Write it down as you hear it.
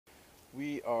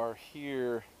We are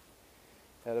here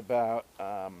at about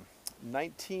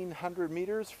 1,900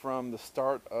 meters from the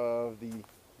start of the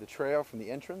trail, from the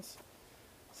entrance.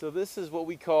 So this is what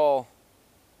we call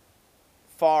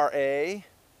Far A,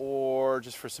 or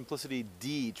just for simplicity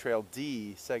D, Trail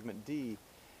D, Segment D.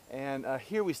 And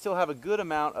here we still have a good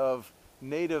amount of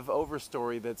native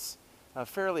overstory that's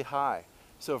fairly high.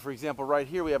 So for example, right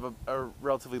here we have a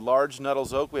relatively large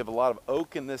Nuttall's oak. We have a lot of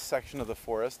oak in this section of the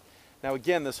forest. Now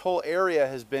again, this whole area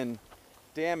has been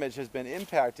damaged, has been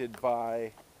impacted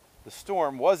by the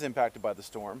storm, was impacted by the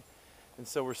storm. And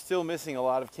so we're still missing a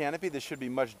lot of canopy. This should be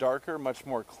much darker, much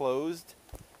more closed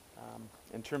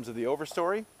in terms of the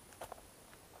overstory.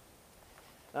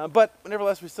 But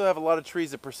nevertheless, we still have a lot of trees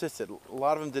that persisted. A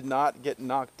lot of them did not get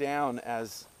knocked down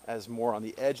as more on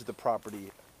the edge of the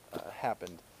property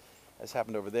happened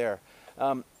over there.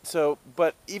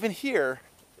 But even here,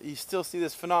 you still see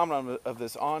this phenomenon of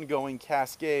this ongoing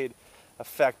cascade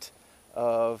effect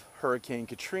of Hurricane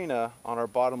Katrina on our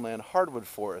bottomland hardwood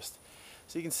forest.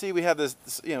 So you can see we have this,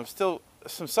 still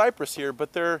some cypress here,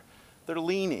 but they're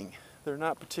leaning. They're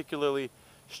not particularly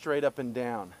straight up and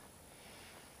down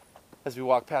as we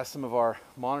walk past some of our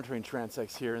monitoring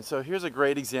transects here. And so here's a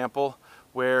great example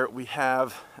where we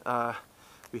have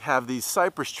these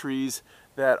cypress trees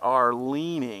that are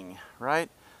leaning, right?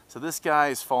 So this guy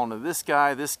is falling into this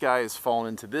guy is falling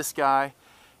into this guy,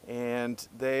 and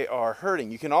they are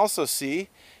hurting. You can also see,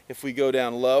 if we go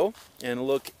down low and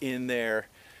look in their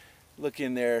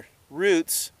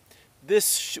roots,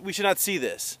 we should not see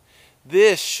this.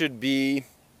 This should be,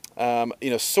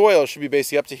 soil should be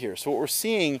basically up to here. So what we're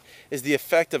seeing is the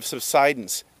effect of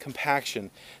subsidence,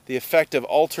 compaction, the effect of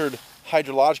altered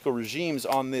hydrological regimes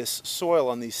on this soil,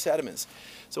 on these sediments.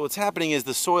 So what's happening is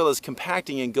the soil is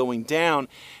compacting and going down,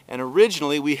 and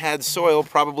originally we had soil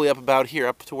probably up about here,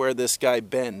 up to where this guy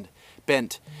bent.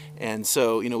 And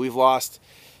so, we've lost,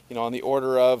 on the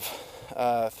order of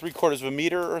 3/4 of a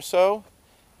meter or so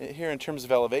here in terms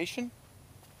of elevation.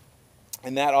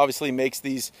 And that obviously makes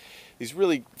these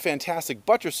really fantastic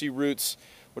buttressy roots,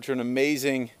 which are an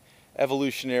amazing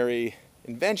evolutionary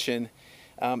invention.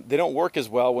 They don't work as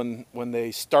well when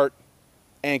they start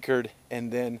anchored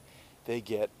and then they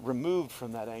get removed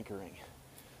from that anchoring.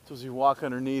 So as you walk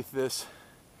underneath this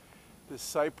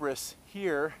cypress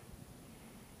here,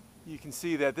 you can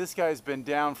see that this guy's been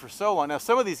down for so long. Now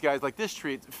some of these guys, like this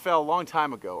tree, it fell a long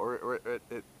time ago, or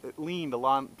it leaned a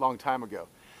long time ago.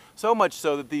 So much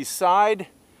so that these side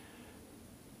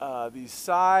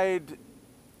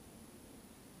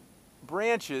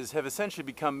branches have essentially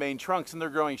become main trunks, and they're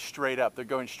growing straight up. They're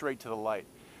going straight to the light.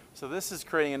 So this is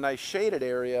creating a nice shaded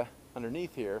area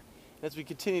underneath here. As we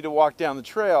continue to walk down the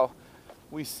trail,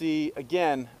 we see,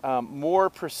 again,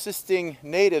 more persisting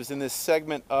natives in this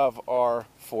segment of our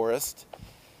forest.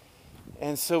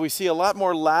 And so we see a lot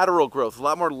more lateral growth, a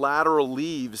lot more lateral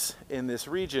leaves in this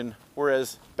region,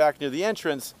 whereas back near the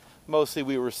entrance, mostly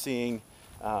we were seeing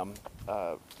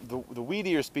the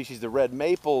weedier species, the red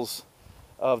maples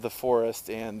of the forest,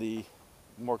 and the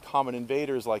more common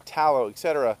invaders like tallow,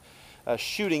 etc.,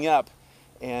 shooting up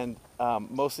and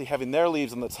mostly having their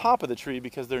leaves on the top of the tree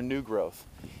because they're new growth.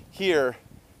 Here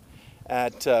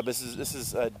at this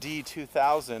is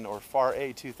D2000 or Far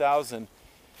A 2000,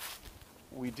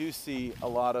 we do see a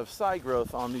lot of side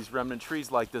growth on these remnant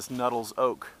trees like this Nuttall's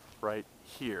oak right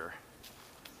here.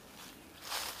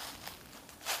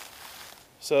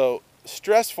 So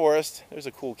stress forest, there's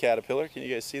a cool caterpillar. Can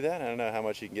you guys see that? I don't know how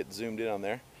much you can get zoomed in on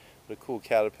there, but a cool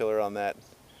caterpillar on that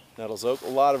Nuttall's oak. A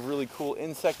lot of really cool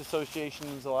insect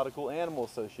associations, a lot of cool animal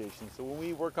associations. So when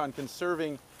we work on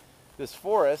conserving this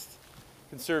forest,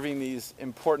 conserving these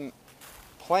important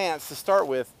plants to start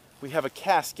with, we have a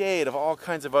cascade of all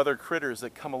kinds of other critters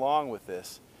that come along with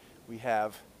this. We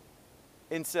have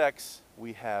insects,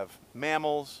 we have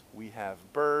mammals, we have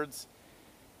birds,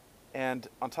 and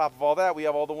on top of all that, we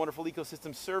have all the wonderful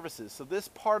ecosystem services. So this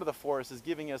part of the forest is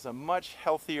giving us a much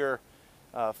healthier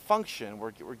function.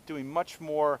 We're doing much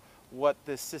more what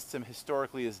this system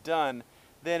historically has done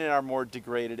than in our more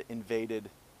degraded, invaded,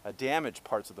 damaged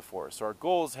parts of the forest. So our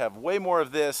goal is to have way more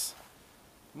of this,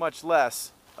 much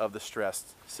less of the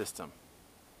stressed system.